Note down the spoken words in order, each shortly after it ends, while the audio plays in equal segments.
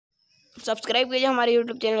Subscribe कीजिए हमारे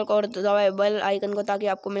YouTube channel को और दबाए बेल आइकन को ताकि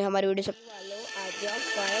आपको मिले हमारी वीडियो सब वालों। आज आप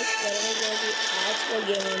फाइट करेंगे क्योंकि आज का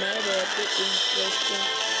गेम होना है बहुत ही इंटरेस्टिंग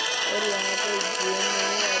और यहाँ पे गेम है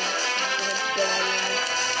और बहुत बड़ा गेम है।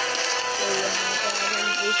 तो यहाँ पर आज हम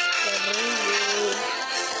पुश करेंगे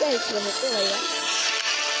क्या इसमें होते भैया।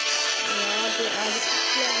 यहाँ पे आज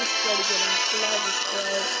क्लब स्क्वाड करेंगे, क्लब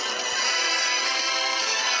स्क्वाड।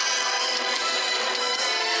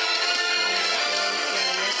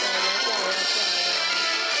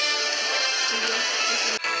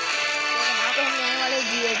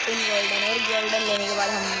 गोल्डन और गोल्डन लेने के बाद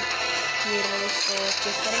हम फिर उसको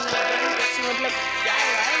चेक करेंगे मतलब क्या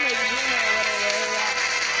हुआ है मैगजीन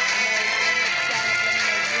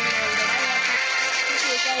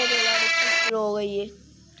हो गई है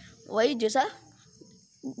वही जैसा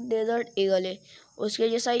डेजर्ट ईगल है उसके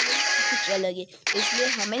जैसा ही कुछ अलग है, इसलिए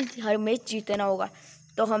हमें हर मैच जीतना होगा।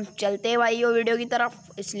 तो हम चलते हैं भाई वीडियो की तरफ,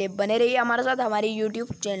 इसलिए बने रहिए हमारे साथ हमारी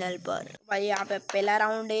यूट्यूब चैनल पर। भाई यहाँ पे पहला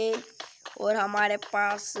राउंड है और हमारे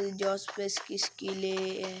पास जो स्पेस की स्किल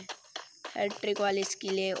है, हैट्रिक वाली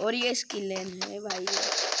स्किल है और ये स्किल है भाई।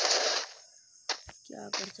 क्या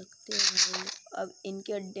कर सकते हैं भाई, अब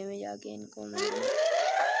इनके अड्डे में जाके इनको मारना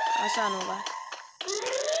आसान होगा,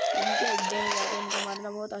 इनके अड्डे में जाके इनको मारना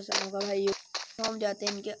बहुत आसान होगा भाई। तो हम जाते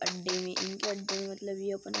हैं इनके अड्डे में, इनके अड्डे में मतलब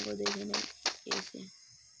ये अपन को देखे नहीं ऐसे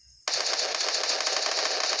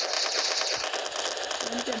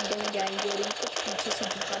इनके अड्डे में जाएंगे और इनको पीछे से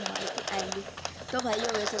धक्का मार के आएंगे। तो भाई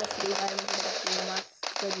वैसे तो फ्री फायर में दिमाग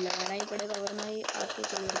तो लगाना ही पड़ेगा वरना ही आपको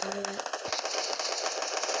चल रहा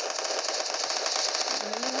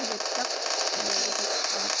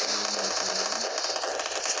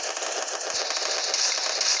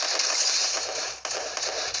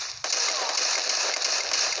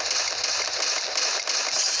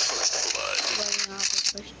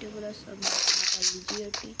फर्स्ट प्लस अब निकाल लीजिए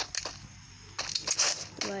टी।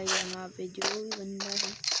 तो भाई यहाँ पे जो भी बंदा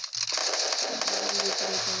है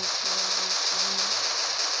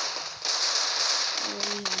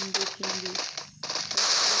वही हम देखेंगे।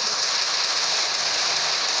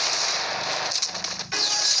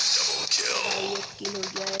 एक किल हो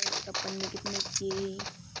गया है, अपन ने कितने किए,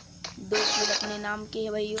 2 किल अपने नाम के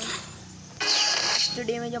है भाई।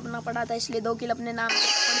 स्टेडियम में जब अपना पड़ा था इसलिए 2 किल अपने नाम के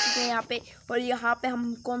पड़ चुके हैं यहाँ पे। और यहाँ पे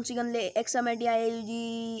हम कौन सी गन ले, एक्सएमएट या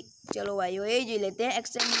एजी। चलो भाई वो एजी लेते हैं,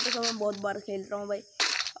 एक्सएमएट तो मैं बहुत बार खेल रहा हूँ भाई,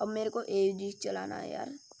 अब मेरे को एजी चलाना है यार।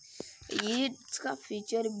 ये इसका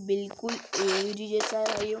फीचर बिल्कुल एजी जैसा है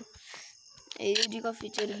भाई, एजी का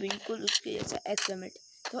फीचर बिल्कुल उसके जैसा एक्सएमएट।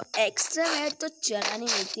 तो एक्सएमएट तो चलानी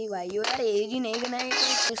होती भाई यार, एजी नहीं बनाए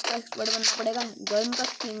तो इसका एक्सपर्ट बनना पड़ेगा, गन का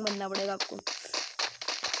किंग बनना पड़ेगा आपको।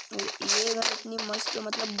 तो ये गन इतनी मस्त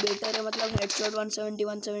मतलब बेटर है, मतलब हेडशॉट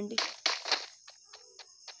 170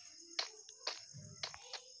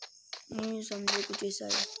 नहीं समझे कुछ ऐसा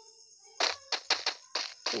है।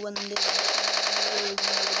 तो बंदे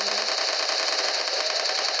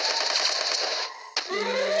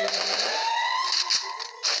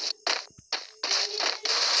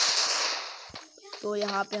तो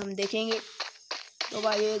यहाँ पे हम देखेंगे। तो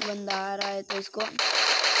भाई एक बंदा आ रहा है तो इसको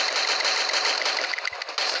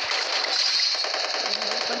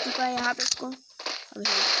पड़ चुका है यहाँ पे, इसको अब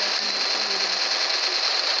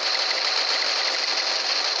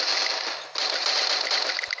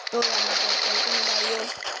तो यहाँ पे चलते हैं भाई।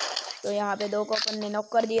 तो यहाँ पे 2 को अपन ने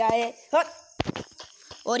नॉक कर दिया है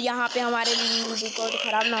और यहाँ पे हमारे रिकॉर्ड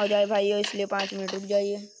खराब ना हो जाए भाई, इसलिए 5 मिनट रुक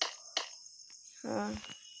जाइए। हाँ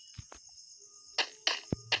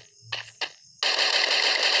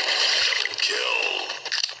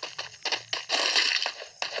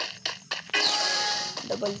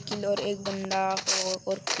डबल किल और एक बंदा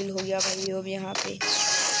और किल हो गया भाई अब यहाँ पे।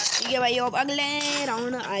 ठीक है भाई, अब अगले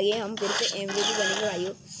राउंड आगे हम फिर से एमवीपी बनेंगे भाई।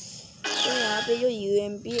 तो यहाँ पे जो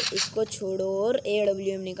यूएमपी है इसको छोड़ो और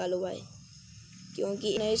एडब्ल्यूएम निकालो भाई,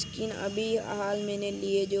 क्योंकि नई स्किन अभी हाल मैंने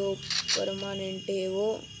लिए जो परमानेंट है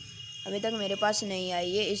वो अभी तक मेरे पास नहीं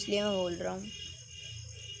आई है, इसलिए मैं बोल रहा हूँ।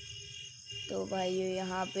 तो भाई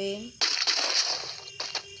यहाँ पे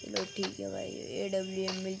चलो ठीक है भाई,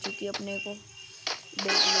 एडब्ल्यूएम मिल चुकी है अपने को,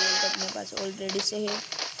 ब्लू वॉल तो अपने पास ऑलरेडी से है।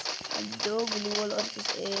 अब 2 ब्लू वॉल और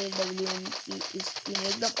एडब्ल्यूएम की स्किन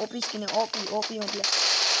एकदम ओपी स्किन है, ओपी मतलब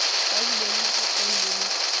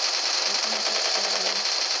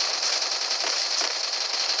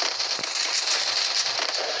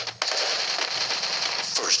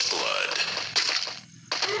फर्स्ट ब्लड।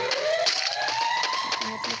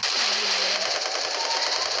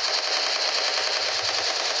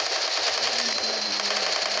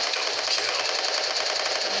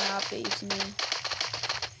 यहाँ पे इसमें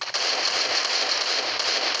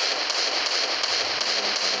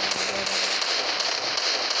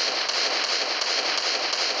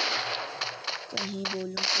नहीं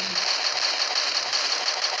बोलूं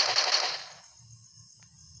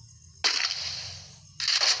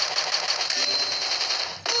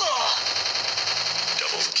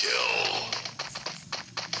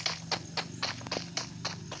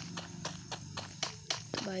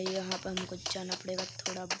तो भाई यहाँ पे हमको जाना पड़ेगा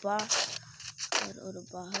थोड़ा बाहर, और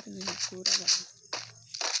बाहर नहीं पूरा बाहर।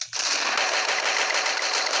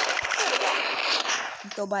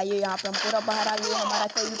 तो भाई यहाँ पे हम पूरा बाहर आ गए, हमारा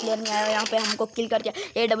कोई भी प्लेयर नहीं आया यहाँ पे हमको किल कर दिया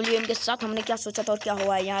AWM के साथ। हमने क्या सोचा था और क्या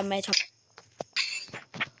हुआ यार मैच।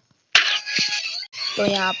 तो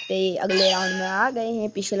यहाँ पे अगले राउंड में आ गए हैं,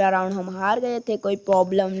 पिछला राउंड हम हार गए थे, कोई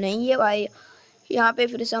प्रॉब्लम नहीं है भाई। यहाँ पे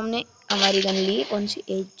फिर से हमने हमारी गन ली, कौन सी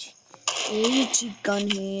एज गन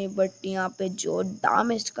है, बट यहाँ पे जो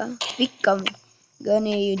दाम है इसका भी कम है। गन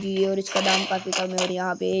AUG और इसका दाम काफी कम है। और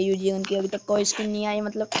यहाँ पे AUG गन की अभी तक कोई स्किन नहीं आई,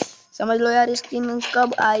 मतलब समझ लो यार स्किन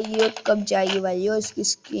कब आएगी और कब जाएगी भाई और इसकी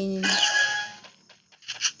स्किन।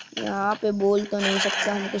 यहाँ पे बोल तो नहीं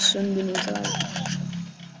सकता, हम कुछ सुन भी नहीं सकते।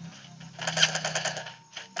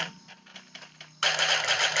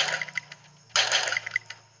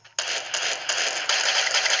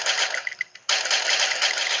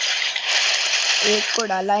 एक को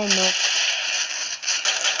डाला है नॉक,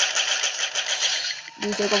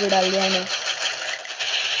 दूसरे को भी डाल दिया है नॉक।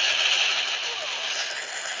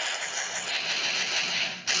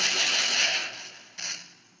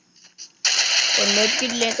 और नेट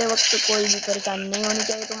किट लेते वक्त कोई भी परेशानी नहीं होनी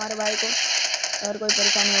चाहिए तुम्हारे भाई को। अगर कोई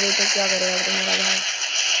परेशानी हो गई तो क्या करेगा तुम्हारा भाई।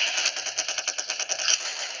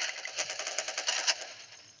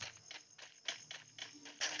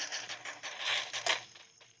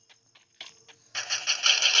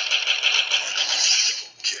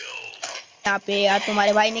 यहाँ पे यार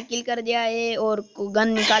तुम्हारे भाई ने किल कर दिया है और गन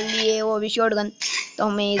निकाल ली है, वो भी शॉर्ट गन। तो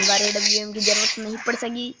हमें इस बार AWM की जरूरत नहीं पड़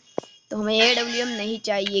सकी, तो हमें AWM नहीं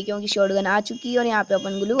चाहिए क्योंकि शॉर्ट गन आ चुकी है। और यहाँ पे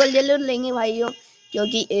अपन ग्लूवल जरूर लेंगे भाइयों,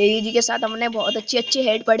 क्योंकि AUG के साथ हमने बहुत अच्छे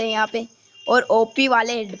हेड पड़े यहाँ पे, और OP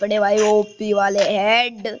वाले हेड पड़े भाई, OP वाले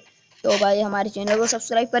हेड। तो भाई हमारे चैनल को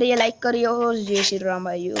सब्सक्राइब करिए, लाइक करिए और जय श्री राम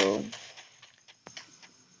भाइयों।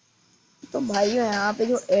 तो भाइयों यहाँ पे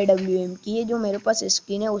जो AWM की है जो मेरे पास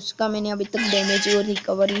स्किन है उसका मैंने अभी तक डैमेज और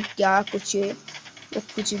रिकवरी क्या कुछ है वो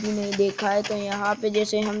कुछ भी नहीं देखा है। तो यहाँ पे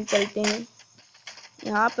जैसे हम चलते हैं,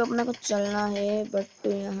 यहाँ पे अपने को चलना है, बट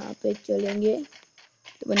तो यहाँ पे चलेंगे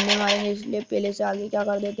तो बंदे मारेंगे, इसलिए पहले से आगे क्या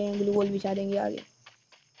कर देते हैं, ग्लू वॉल बिछा देंगे आगे।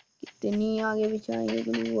 कितनी आगे बिछाएंगे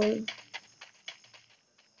ग्लू वॉल।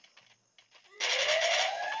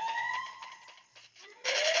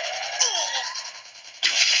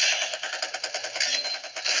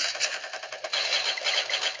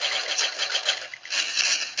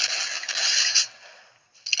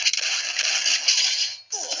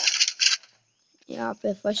 यहाँ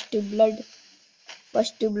पे फर्स्ट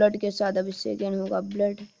ब्लड के साथ अभी सेकेंड होगा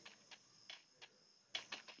ब्लड।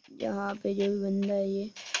 यहाँ पे जो भी बंदा है ये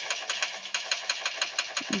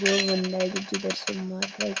जिधर से मार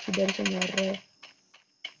रहा है किधर से मार रहा है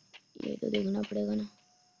ये तो देखना पड़ेगा ना।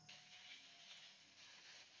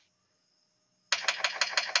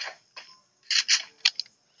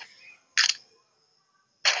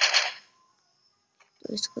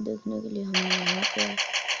 तो इसको देखने के लिए हम यहाँ पे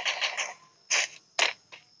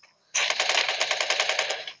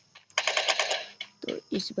तो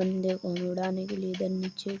इस बंदे को हम उड़ाने के लिए इधर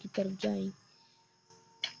नीचे की तरफ जाएंगे।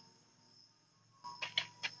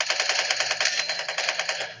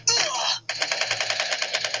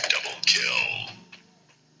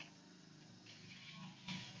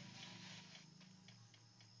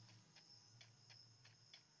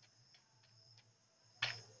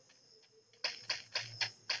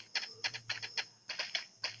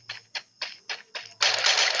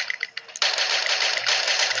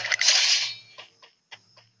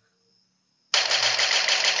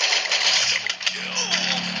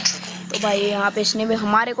 तो भाई यहाँ पे इसने भी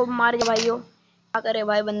हमारे को मार दिया भाइयों, क्या करे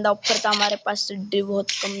भाई, बंदा ऊपर था, हमारे पास सिड्डी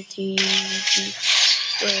बहुत कम थी।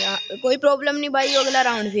 तो यहाँ कोई प्रॉब्लम नहीं भाई, अगला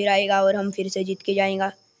राउंड फिर आएगा और हम फिर से जीत के जाएंगे।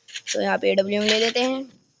 तो यहाँ पे AWM ले लेते हैं,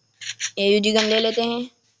 AUG गन ले लेते हैं,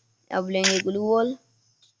 अब लेंगे ग्लू वॉल।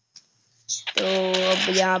 तो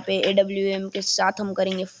अब यहाँ पे AWM के साथ हम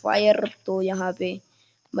करेंगे फायर। तो यहाँ पे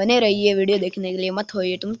बने रहिए वीडियो देखने के लिए, मत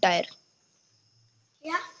होइए तुम टायर।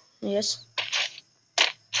 यस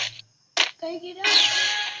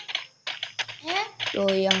तो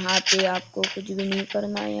यहाँ पे आपको कुछ भी नहीं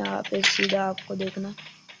करना है, यहाँ पे सीधा आपको देखना।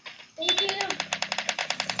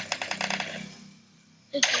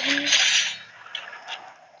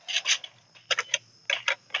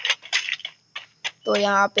 तो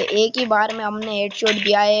यहाँ पे एक ही बार में हमने हेडशॉट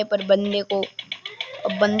दिया है, पर बंदे को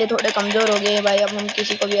अब बंदे थोड़े कमजोर हो गए हैं भाई, अब हम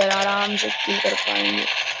किसी को भी आराम से किल कर पाएंगे।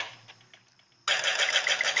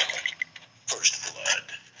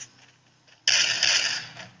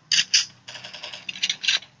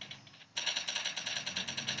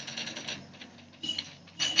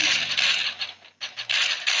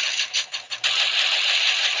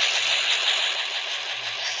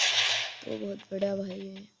 तो बहुत बड़ा भाई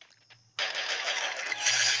है।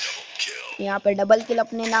 यहाँ पे डबल किल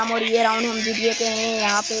अपने नाम, और ये राउंड हम जीत गए हैं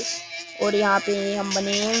यहाँ पे। और यहाँ पे हम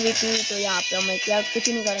बने MVP। तो यहाँ पे हमें क्या कुछ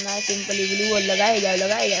नहीं करना है, सिंपली ग्लू और लगाए जाओ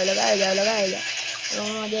लगाए जाओ लगाए जाओ लगाए जाओ,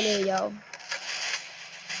 मजे ले जाओ।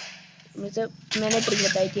 मुझे मैंने ट्रिक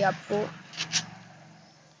बताई थी आपको,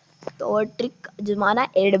 तो और ट्रिक जमाना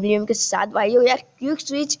AWM के साथ भाई हो यार। Quick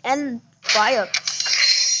switch and fire,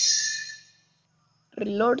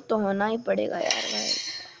 reload तो होना ही पड़ेगा यार भाई।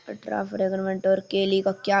 18 फ्रेगमेंट। और केली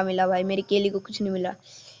का क्या मिला भाई, मेरी केली को कुछ नहीं मिला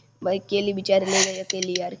भाई, केली बेचारे ले गए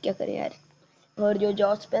अकेली यार, क्या करे यार। और जो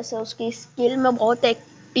जॉस्पेस है उसकी स्किल में बहुत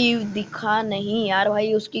एक्टिव दिखा नहीं यार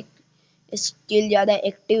भाई, उसकी स्किल ज्यादा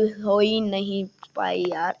एक्टिव हो ही नहीं पाई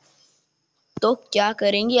यार। तो क्या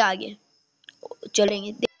करेंगे आगे,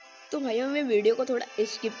 चलेंगे। तो भाइयों मैं वीडियो को थोड़ा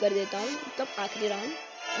स्किप कर देता हूँ, तब आखिरी राउंड,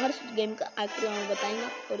 हर गेम का आखिरी राउंड बताएंगे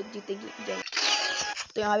और जीतेगी जय।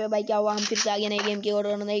 तो यहाँ पे भाई क्या हुआ, हम फिर से आगे नए गेम की ओर,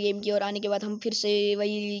 और नए गेम की ओर आने के बाद हम फिर से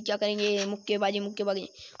वही क्या करेंगे, मुक्केबाजी मुक्केबाजी।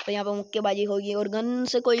 और यहाँ पे मुक्केबाजी होगी, और गन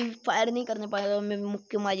से कोई फायर नहीं करने पाएगा। मैं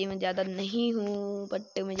मुक्केबाजी में ज़्यादा नहीं हूँ,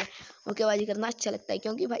 बट मुझे मुक्केबाजी करना अच्छा लगता है,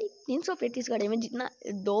 क्योंकि भाई 335 का डैमेज जितना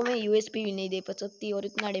दो में USP भी नहीं दे पा सकती, और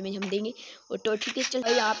इतना डैमेज हम देंगे। और तो ठीक है चल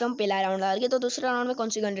भाई, यहाँ पे हम पहला राउंड आ गए, तो दूसरा राउंड में कौन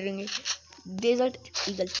सी गन रहेंगे, डेजर्ट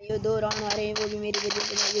ईगल। ये 2 राउंड आ रहे हैं, वो भी मेरी वजह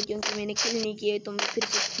से भाई, क्योंकि मैंने किल नहीं किए, तो मैं फिर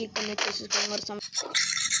से किल करने की कोशिश करूँगा। और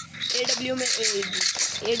AW में AW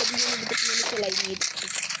में अभी तक मैंने चलाई नहीं थी,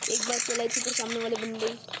 एक बार चलाई थी, तो सामने वाले बंदे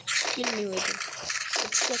किल नहीं हुए थे। तो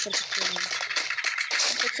क्या कर सकते हैं,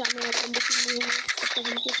 जब तक सामने वाले बंदे किल नहीं हुए तब तक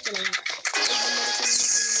हम कैसे चलाएंगे। एक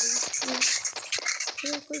बंदे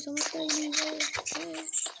को कोई समझता ही नहीं है।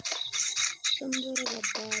 समझो रे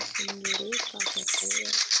बाबा, समझो रे काका को।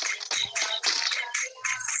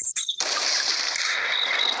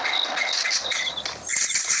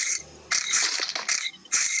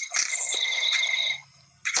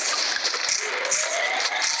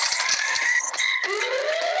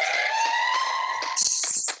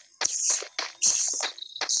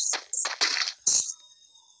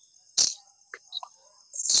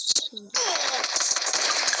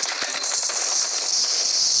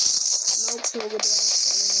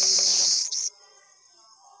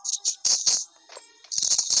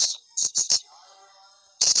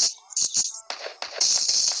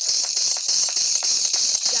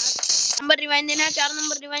 नंबर रिवाइंड देना है, 4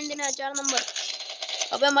 नंबर रिवाइंड देना है, 4 नंबर।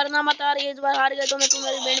 अबे मरना मत यार, इस बार हार गए तो मैं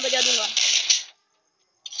तुम्हारी बैंड बजा दूंगा।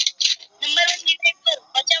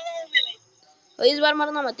 और इस बार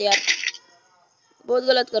मरना मत यार, बहुत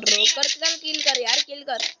गलत कर रहे हो। कर किल कर यार, किल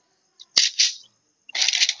कर,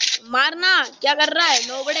 मारना क्या कर रहा है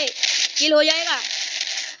नोबड़े, किल हो जाएगा।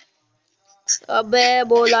 अबे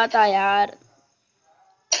बोला था यार,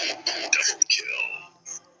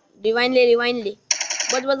 रिवाइंड ले रिवाइंड ले,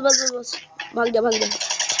 बस बस बस बस बस, भाग जा भाग जा।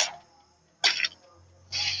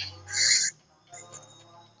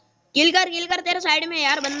 किल कर, तेरे साइड में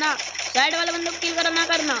यार बंदा, साइड वाले बंदे को किल करना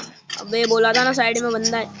करना। अबे बोला था ना साइड में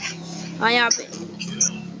बंदा है। हाँ यहाँ पे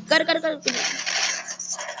कर कर कर,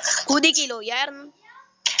 खुद ही किल हो यार।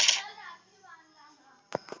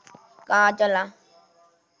 कहाँ चला,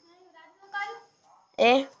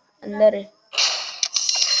 ए अंदर है।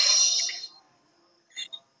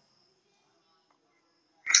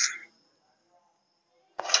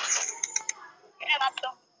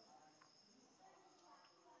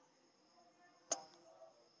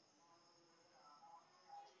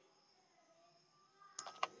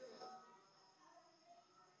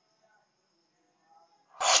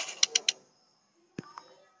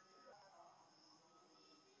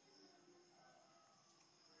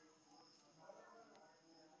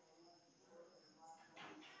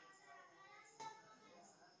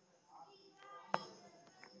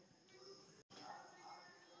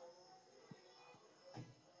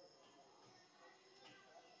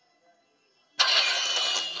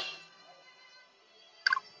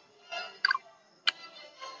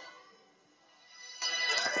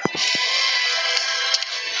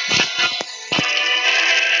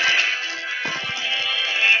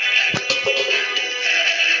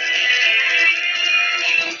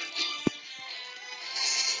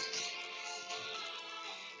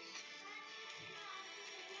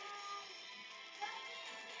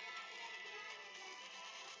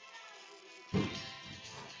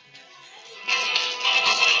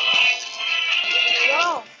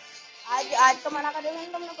 आज तो मना कर देना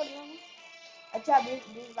तुमने कर दिया। अच्छा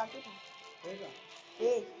 20 बाकी था।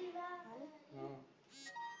 एक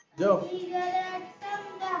जो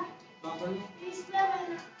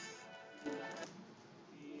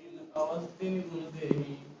अवस्थिन गुणते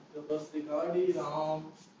तपस्विकाड़ी राम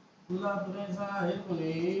खुला प्रेसा है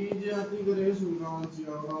मुनि जे अति करे सुनाम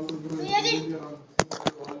सिया राम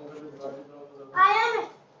आया मैं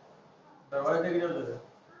दरवाजे टेक जाओ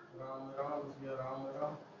राम राम सिया राम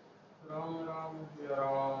राम राम राम सिया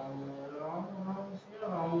राम राम राम सिया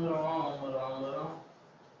राम राम राम राम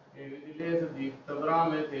एक दिले से दीप्त ब्रह्म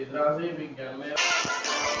में तेजरा से विज्ञान में।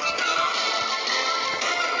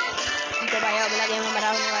 तो भाई अगला गेम हमारा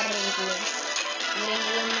होने वाला है रिंग गेम। रिंग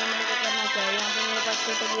गेम में मेरे को करना चाहिए यहाँ पे मेरे पास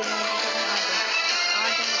टोटल ये है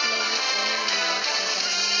आठ मतलब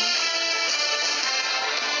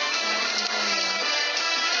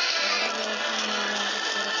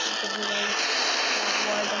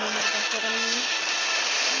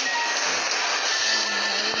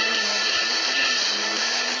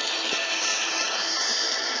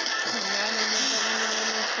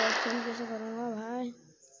कैसे करूँगा भाई।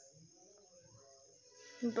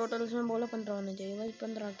 टोटल इसमें बोला 15 होने चाहिए भाई।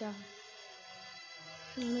 15 क्या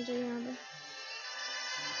होने चाहिए यहाँ पे।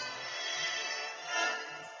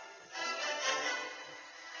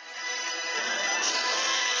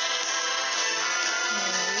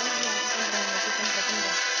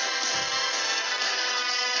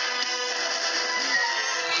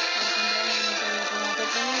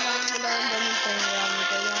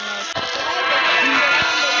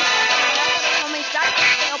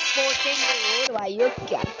 और भाइयों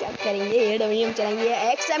क्या क्या करेंगे 8 चलाएंगे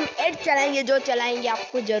XM8 चलाएंगे जो चलाएंगे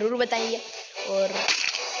आपको जरूर बताएंगे। और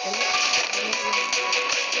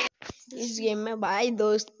इस गेम में भाई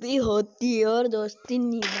दोस्ती होती है और दोस्ती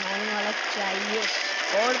निभाने वाला चाहिए।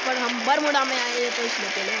 और पर हम बरमुडा में आए तो इसलिए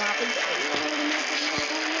पहले वहाँ पे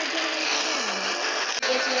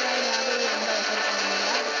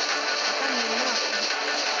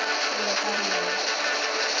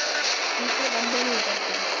बंदे नहीं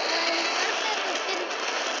करते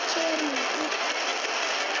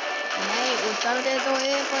नहीं उतरते तो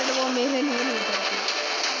है पर वो मेरे लिए नहीं उतरते।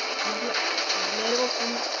 मतलब मेरे को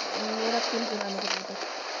मेरा किल चुराने के लिए उतरते,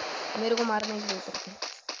 मेरे को मारने के लिए उतरते,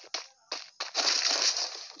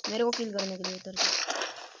 मेरे को किल करने के लिए उतरते।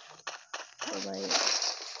 तो भाई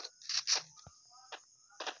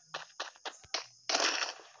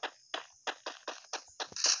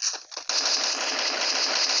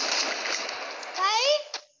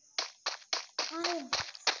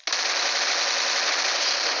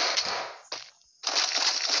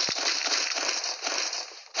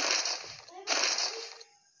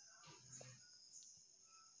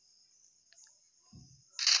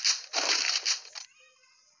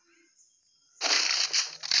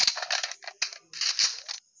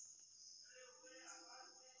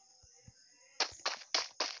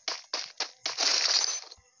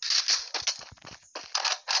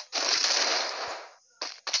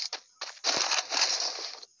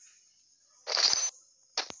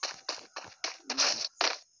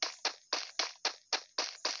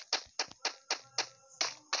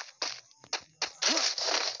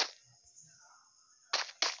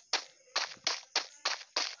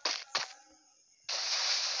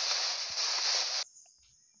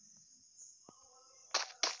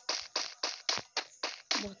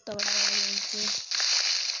बहुत बड़ा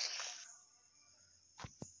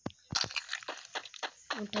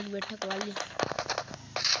उठक बैठक वाली।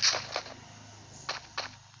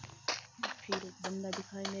 फिर एक बंदा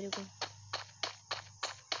दिखाए मेरे को,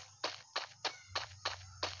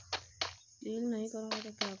 किल नहीं करूँगा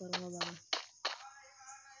तो क्या करूँगा बाबा।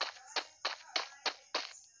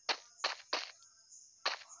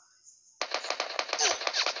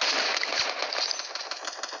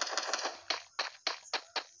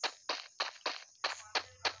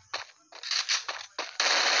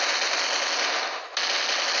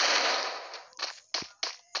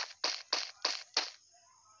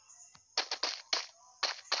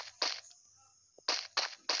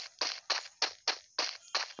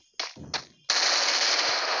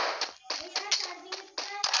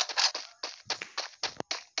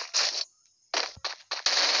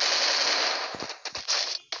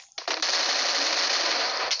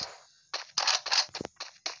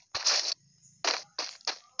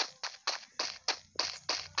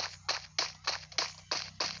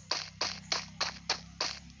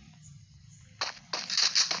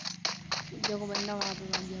 देखो बंदा वहाँ पे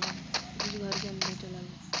भाग गया, इस घर के अंदर चला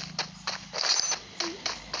गया।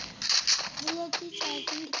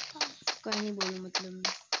 कहीं बोलूं मतलब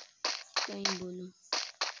कहीं बोलूं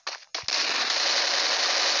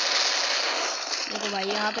भाई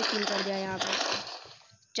यहाँ पे किल कर दिया। यहाँ पे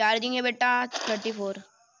चार्जिंग है बेटा 34।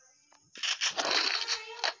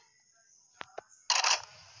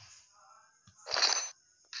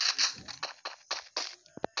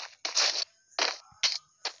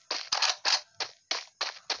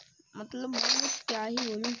 मतलब भाई क्या ही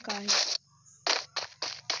बोलूं का है,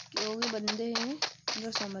 क्योंकि बंदे हैं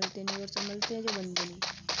जो संभलते नहीं और संभलते हैं जो बंदे नहीं।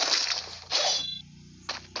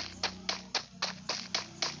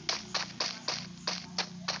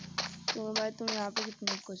 तो भाई तुम यहाँ पे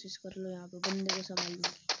कितनी कोशिश कर लो, यहाँ पे बंदे को संभालने की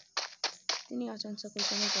इतनी आसान सा कोई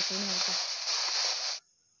समय पकड़ नहीं आता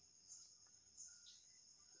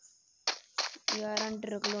यार। अंट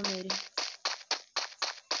रख लो मेरे,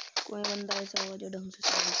 कोई बंदा ऐसा होगा जो ढंग से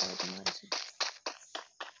संभालता है तुम्हारे से,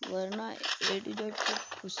 वरना A to Z सब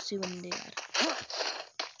खुशी बंदे यार।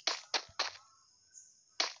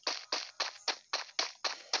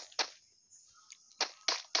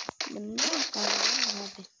 बंदे कहाँ है यहाँ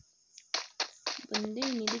पे, बंदे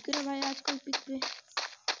ही नहीं दिख रहे भाई आजकल पिक पे।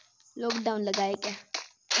 लॉकडाउन लगाए क्या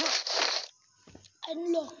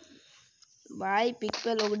भाई, पिक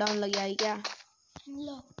पे लॉकडाउन लगा है क्या?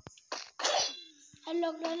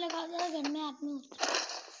 लॉकडाउन लगा था घर में आदमी।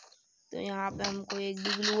 तो यहाँ पे हमको एक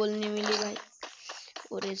भी ग्लू वॉल नहीं मिली भाई,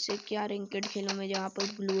 और ऐसे क्या रैंकेड खेलों में जहाँ पर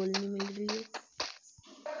ग्लू वॉल नहीं मिल रही है।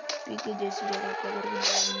 पिक जैसी जगह पर अगर ग्लू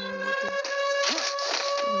वॉल नहीं मिली तो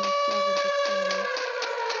हम क्या कर सकते हैं भाई।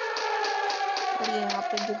 और यहाँ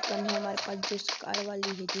पे जो गन है हमारे पास, जो स्कार वाली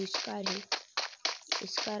है, जो स्कार है,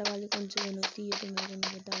 स्कार वाली कौन सी गन होती है तो मेरे को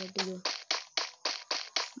नहीं पता, बट जो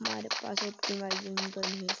हमारे पास ऑप्टिमाइजिंग गन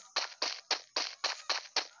है।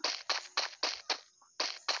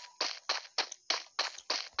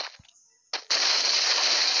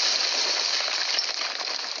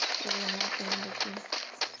 तो यहाँ पे हम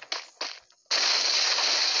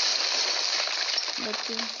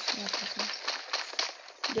बच्चे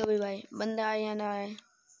जो भी भाई बंदा आए या ना आए,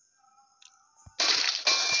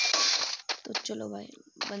 तो चलो भाई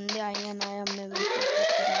बंदे आए या ना आए, हमने चलते हैं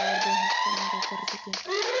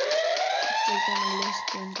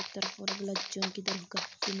जोन की तरफ, और अगला जोन की तरफ का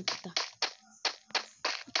नहीं पता।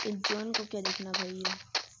 तो जोन को क्या देखना भाई, ये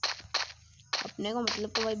अपने को मतलब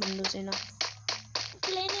तो भाई बंदों से ना,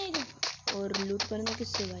 और लूट करना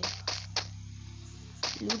किससे भाई,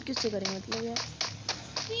 लूट किससे करेंगे मतलब यार।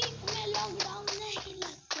 में लॉकडाउन नहीं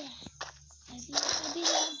लगते हैं, अभी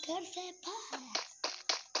लोग घर से बाहर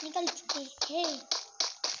निकल चुके हैं।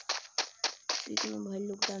 पीक में भाई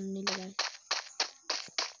लॉकडाउन नहीं लगा है,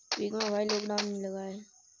 पीक में भाई लॉकडाउन नहीं लगा है।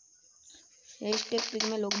 हैशटैग पीक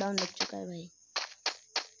में लॉकडाउन लग चुका है भाई,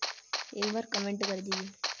 एक बार कमेंट कर दीजिए।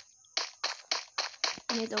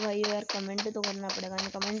 नहीं तो भाई यार कमेंट तो करना पड़ेगा, नहीं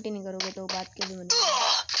कमेंट ही नहीं करोगे तो बात कैसे बनेगी।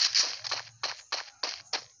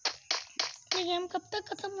 ये गेम कब तक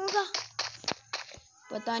खत्म होगा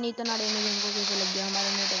पता नहीं, इतना डैमेज हमको कैसे लग गया, हमारा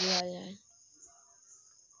नेट अभी आ गया है।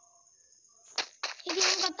 ये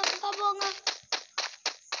गेम खत्म कब होगा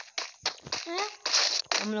हैं?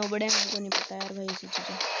 हम लोग बड़े, हमको नहीं पता यार भाई ऐसी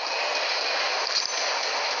चीजें।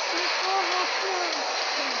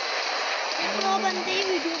 तो बंदे ही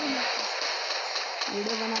वीडियो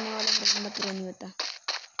बनाने वाला हर बंदा प्रो नहीं होता,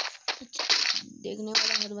 अच्छा। देखने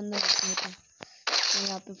वाला हर बंदा अच्छा होता। तो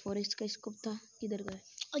यहाँ पे फॉरेस्ट का स्कोप था, किधर गए?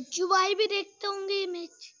 अज्जू भाई भी देखते होंगे ये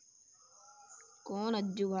मैच। कौन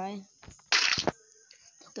अज्जू भाई?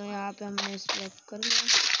 तो यहाँ पे हमने स्वैप कर लिया।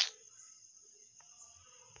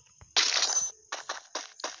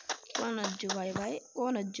 कौन अज्जू भाई? भाई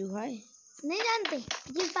कौन अज्जू भाई? नहीं जानते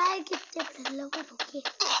ये भाई कितने लोग होके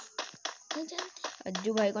नहीं जानते।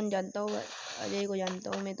 अज्जू भाई कौन जानता होगा, अजय को जानता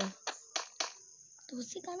हूँ मैं तो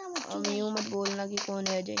उसी का नाम अब यूँ मत बोलना कि कौन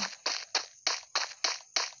है अजय,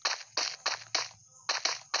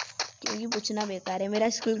 क्योंकि पूछना बेकार है। मेरा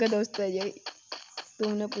स्कूल का दोस्त है अजय,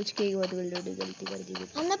 तुमने पूछ के ही बहुत बड़ी गलती कर दी।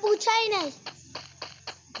 हमने पूछा ही नहीं।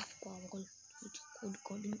 पागल, खुद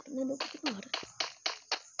कॉलिंग करने दो तुम्हारा।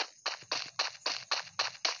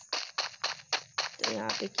 तो यहाँ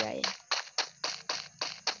पे क्या है,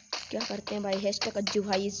 क्या करते हैं भाई, हैशटैग अज्जू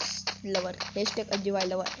भाई लवर, हैशटैग अज्जू भाई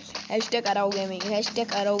lover, hashtag अराउ gaming,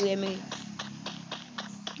 hashtag अराउ gaming.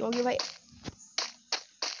 क्योंकि भाई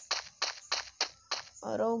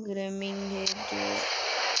अराउ गेमिंग है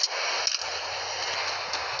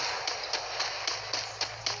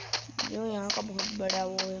जो यहाँ का बहुत बड़ा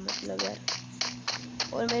वो है मतलब यार।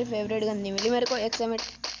 और मेरी फेवरेट गन नहीं मिली मेरे को, एक मिनट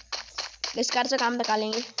इस कार से काम धका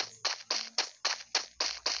लेंगे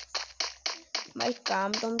भाई,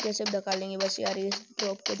 काम तो हम कैसे धका लेंगे। बस यार इस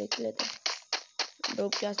ड्रॉप को देख लेते,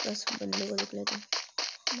 ड्रॉप के आसपास बंदे को देख लेते,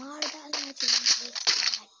 मार डालना चाहिए।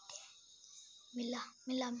 मिला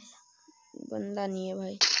मिला मिला, बंदा नहीं है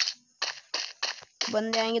भाई,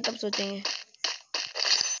 बंदे आएंगे तब सोचेंगे।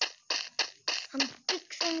 हम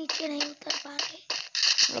पिक से नीचे नहीं उतर पा रहे।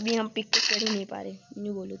 अभी हम पिक पे चढ़ ही नहीं पा रहे।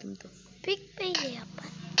 नहीं बोलो तुम तो। पिक पे ही है अपन।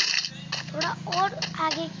 थोड़ा और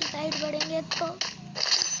आगे की साइड बढ़ेंगे तो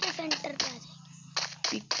के सेंटर पे आ जाएंगे।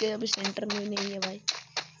 पिक के अभी सेंटर में नहीं है भाई।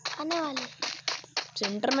 आने वाले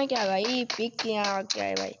सेंटर में क्या भाई, पिक यहाँ क्या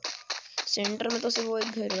है भाई। सेंटर में तो सिर्फ वो एक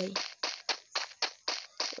घर भाई।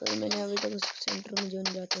 और मैंने अभी तक उस सेंटर में जोन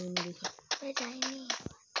जाते हुए नहीं देखा। पे जाएंगे।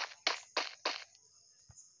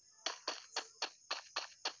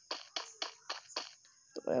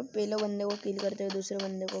 तो पहले बंदे को किल करते हुए दूसरे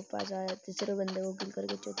बंदे को पास आया, तीसरे बंदे को किल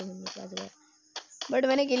करके चौथे बंदे के पास गया। बट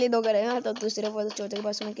मैंने किल ही 2 करे ना, तो दूसरे पर चौथे के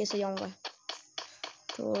पास मैं कैसे जाऊंगा।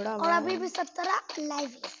 थोड़ा और अभी भी 17 लाइव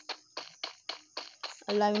है।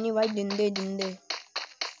 अल्लाह नहीं भाई, जिंदे जिंदे।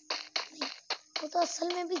 वो तो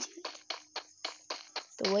असल में भी जीवित।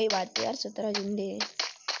 तो वही बात है यार, 17 जिंदे हैं।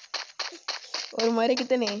 और मारे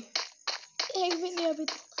कितने? एक भी नहीं अभी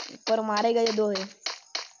तो। पर मारे गए 2 है।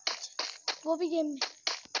 वो भी गेम में।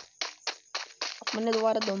 अपने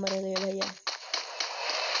दोबारा 2 मरे गए भैया।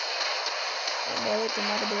 भाई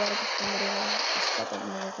तुम्हारे दोबारा कितने मरेगा इसका तो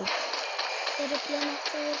मेरे को तेरे प्लेन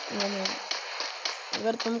नहीं।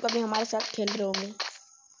 अगर तुम कभी हमारे साथ खेल रहे होगे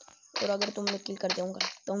और अगर तुमने किल कर जाऊंगा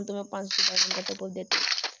तो हम तुम्हें 500,000 का टॉप देते,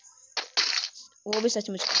 वो भी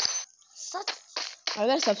सचमुच। सच।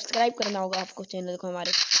 अगर सब्सक्राइब करना होगा आपको चैनल को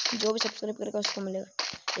हमारे, जो भी सब्सक्राइब करेगा उसको मिलेगा।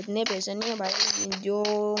 इतने पैसे नहीं है भाई, जो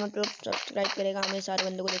मतलब सब्सक्राइब करेगा मैं सारे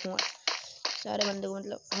बंदों को देखूंगा। सारे बंदे को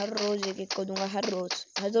मतलब हर रोज एक एक को दूंगा। हर रोज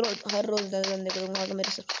 10 बंदे को दूंगा अगर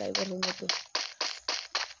मेरे सब्सक्राइबर होंगे तो।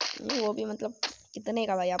 वो भी मतलब कितने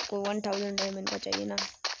का भाई, आपको 1000 डायमंड का चाहिए ना,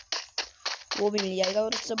 वो भी मिल जाएगा।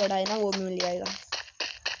 और उससे बड़ा है ना, वो भी मिल जाएगा।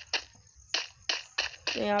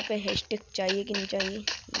 तो यहाँ पे हैशटैग चाहिए कि नहीं चाहिए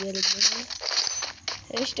ये लिख देना।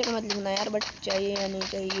 हैशटैग मत लिखना यार, बट चाहिए या नहीं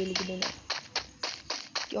चाहिए ये लिख देना,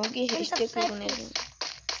 क्योंकि हैशटैग लिखने से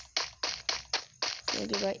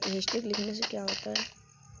लिखने से क्या होता है,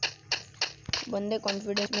 बंदे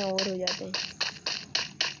कॉन्फिडेंस में ओवर हो जाते हैं।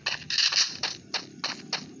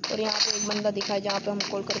 और यहाँ पे एक बंदा दिखा है जहाँ पे हम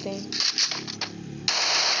कॉल करते हैं।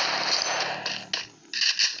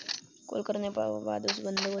 कॉल करने के बाद उस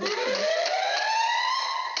बंदे को देखते हैं।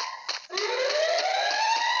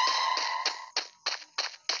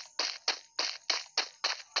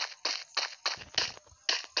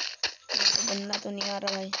 तो बंदा तो नहीं आ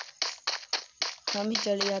रहा भाई, हम ही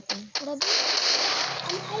चले जाते हैं। और अभी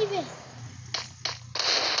अलाइव है।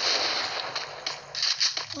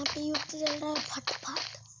 यहाँ पे युद्ध चल रहा है, फट।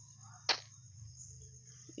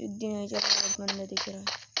 युद्ध नहीं चल रहा, बहुत बंदा दिख रहा है।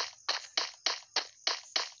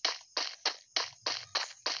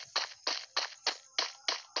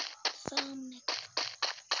 सामने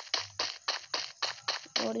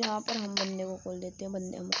और यहाँ पर हम बंदे को खोल देते हैं,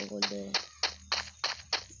 बंदे हमको खोल दे रहे हैं।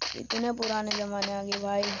 इतने पुराने जमाने आ गए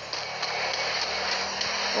भाई,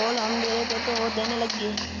 कॉल हम दे रहे थे तो वो देने लग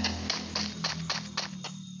गए।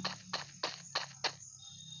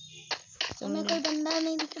 हमें कोई बंदा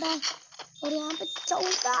नहीं दिख रहा है। और यहाँ पे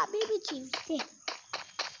 14 अभी भी जीवित है।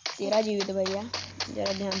 13 जीवित भैया,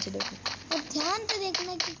 जरा ध्यान से देखो। और ध्यान से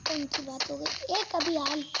देखने की कौन सी बात हो गई। एक अभी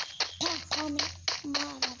हाल ठाठा में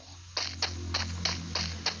मारा गया।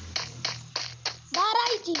 12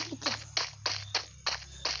 ही जीवित है।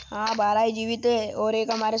 हाँ 12 ही जीवित है और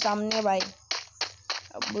एक हमारे सामने है भाई।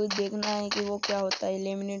 अब देखना है कि वो क्या होता है,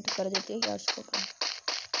 एलिमिनेट कर देते हैं क्या उसको।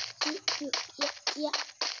 या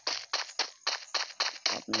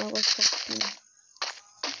अपने को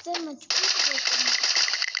इससे मजबूत देखना।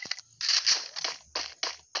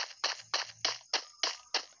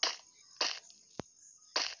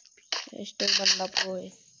 हैशटैग बंदा प्रो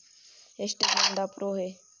है, हैशटैग बंदा प्रो है।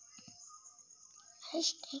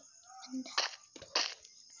 हैशटैग बंदा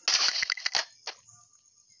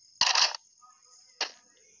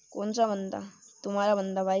कौन सा बंदा? तुम्हारा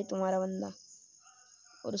बंदा भाई, तुम्हारा बंदा।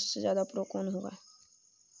 और उससे ज्यादा प्रो कौन होगा?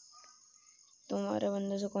 तुम्हारे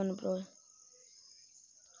बंदे से कौन प्रो है?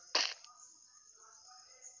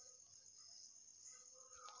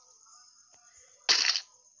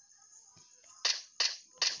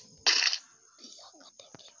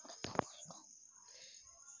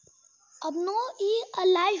 अब नो ई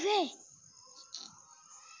अलाइव है।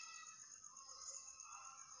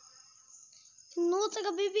 नो से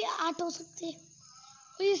कभी भी 8 हो सकते हैं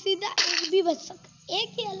और ये सीधा 1 भी बच सकता। 1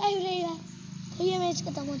 ही अलाइव रहेगा तो ये मैच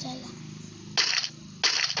खत्म हो जाएगा।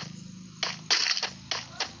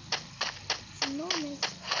 नो मैच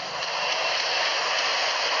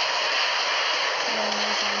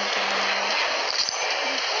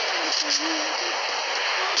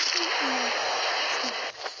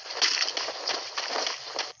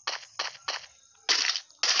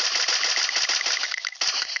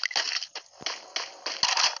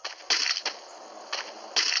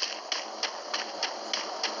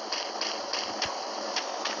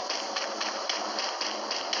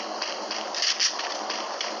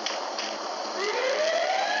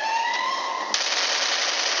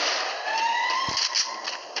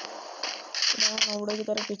घोड़े की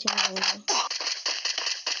तरह पीछे नहीं लगूंगा।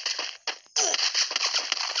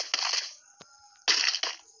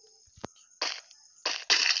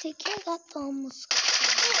 दिखेगा तो हम उसको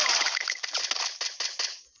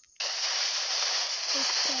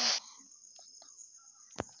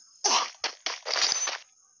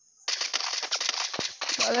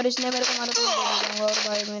अगर इसने मेरे को मारा तो मैं डर जाऊंगा और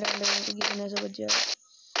भाई मेरा लेवल तो गिरने से बच जाएगा।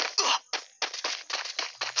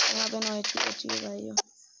 यहाँ पे 9 HP बची है भाई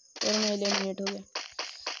और मैं एलिमिनेट हो गया।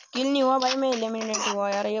 किल नहीं हुआ भाई, मैं एलिमिनेट हुआ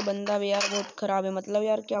यार। ये बंदा भी यार बहुत खराब है। मतलब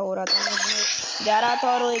यार क्या हो रहा था, मैं जा रहा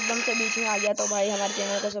था और वो एकदम से बीच में आ गया। तो भाई हमारे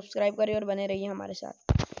चैनल को सब्सक्राइब करिए और बने रहिए हमारे साथ।